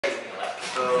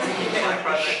So my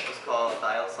project was called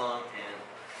Dial Song, and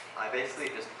I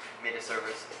basically just made a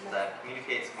service that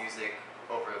communicates music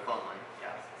over the phone line.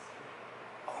 Yeah.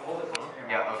 Hold it close to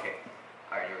your mouth. Yeah. Okay.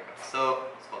 All right. Here we go.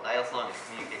 So it's called Dial Song. It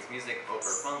communicates music over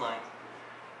phone lines,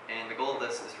 and the goal of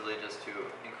this is really just to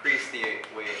increase the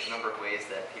number of ways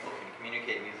that people can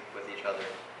communicate music with each other,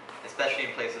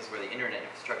 especially in places where the internet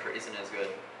infrastructure isn't as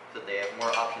good, so that they have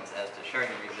more options as to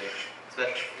sharing their music,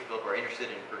 especially for people who are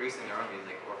interested in producing their own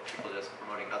music or for people just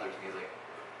promoting others' music.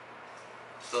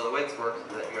 So the way this works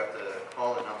is that you have to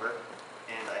call a number,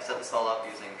 and I set this all up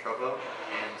using Tropo,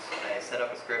 and I set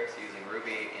up a script using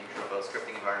Ruby in Tropo's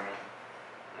scripting environment,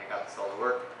 and I got this all to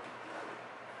work.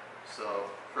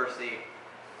 So firstly,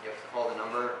 you have to call the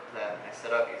number that I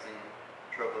set up using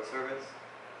Tropo service.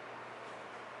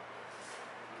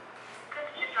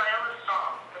 To dial a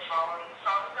song, the following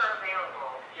songs are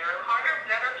available. 0 harder,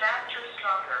 better, faster,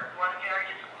 stronger. 1 very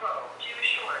slow. 2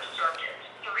 short circuit.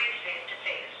 3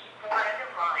 face-to-face. 4 end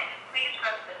of line. Please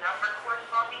press the number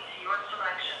corresponding to your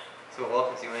selection. So it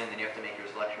welcomes you in, then you have to make your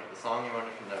selection of the song you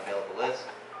wanted from the available list.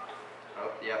 Oh,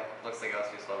 yep, looks like I was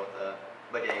too slow with the...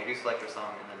 But yeah, you do select your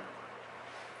song and then...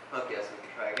 Okay, so we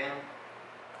can try again.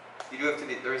 You do have to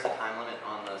be... There is a time limit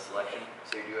on the selection,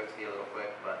 so you do have to be a little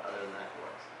quick, but other than that, it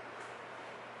works.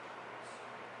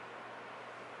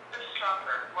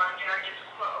 Stronger. 1 very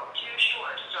slow. 2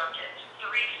 short circuit. 3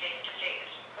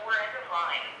 face-to-face. 4 end of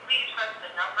line. Please press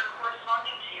the number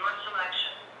corresponding to your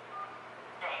selection.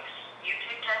 Thanks. You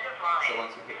picked end of line. So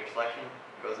once you pick your selection,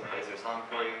 it goes and plays your song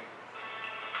for you.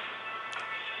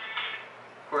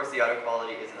 Of course, the audio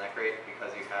quality isn't that great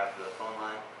because you have the phone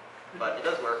line, but it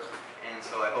does work, and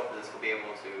so I hope that this will be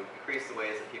able to increase the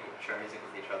ways that people can share music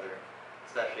with each other,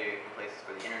 especially in places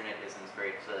where the internet isn't as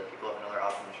great, so that people have another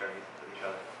option to share music with each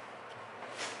other.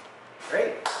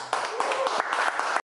 Great.